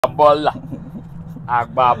Bola.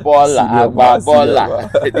 Agbabola.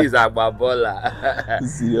 This is Agbabola.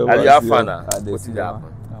 Are you a fan? What's it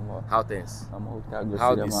happen? How things?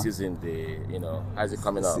 How this season how's it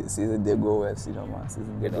coming up? Season they go well, man.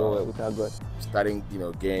 Season they go well without God. Starting,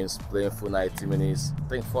 games, playing full 90 minutes. I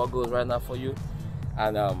think 4 goals right now for you.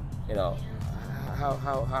 And how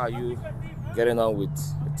are you getting on with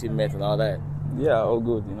the teammates and all that? Yeah, all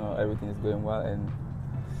good. Everything is going well, and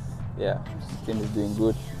yeah, the team is doing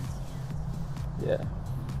good. Yeah.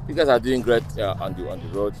 You guys are doing great on the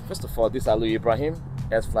road. First of all, this is Aliyu Ibrahim,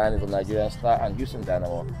 ex-flying is a Nigerian star and Houston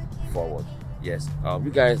Dynamo forward. Yes. You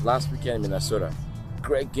guys last weekend in Minnesota,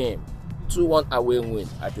 great game, 2-1 away win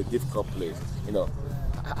at a difficult place.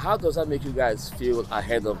 How does that make you guys feel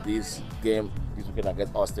ahead of this game this weekend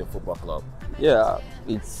against Austin Football Club? Yeah,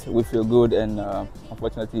 we feel good, and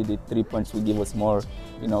unfortunately the 3 points will give us more,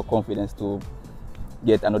 confidence to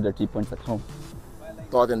get another 3 points at home.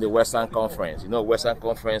 Third in the Western Conference. Western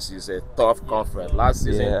Conference is a tough conference. Last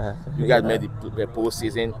season, you guys made the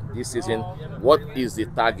postseason. This season, what is the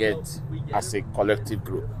target as a collective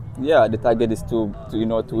group? Yeah, the target is to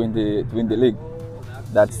win the league.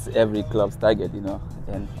 That's every club's target,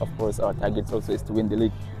 and of course our target also is to win the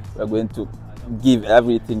league. We're going to give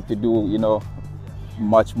everything to do,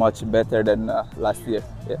 much better than last year.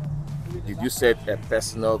 Yeah. Did you set a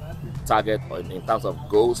personal target in terms of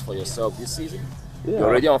goals for yourself this season? Yeah. You're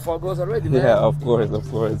already on 4 goals already, man. Yeah, of course.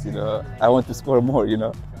 I want to score more,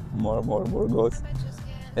 more goals.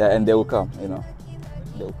 Yeah, and they will come, They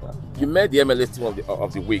will come. You made the MLS team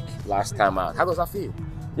of the week last time out. How does that feel?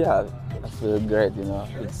 Yeah, I feel great,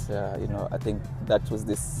 It's, I think that was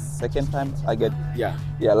the second time I get. Yeah,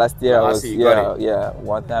 last year I was,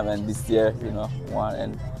 one time, and this year, one,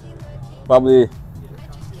 and probably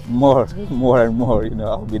more and more,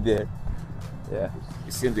 I'll be there. Yeah.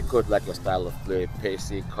 It seems the coach like your style of play,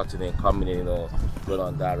 pacey, cutting in, coming in, going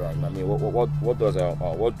on that run. I mean,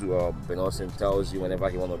 what do Ben Olsen tells you whenever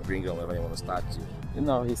he want to bring you, whenever he want to start you?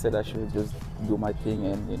 He said I should just do my thing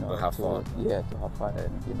and to have fun. Yeah, to have fun,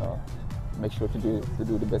 and make sure to do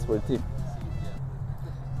the best for the team.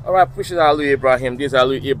 All right, appreciate Aliyu Ibrahim. This is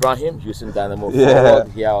Aliyu Ibrahim, Houston Dynamo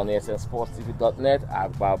forward here on SNSportsTV.net.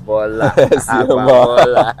 Agbabola.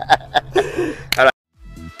 Agbabola. All right.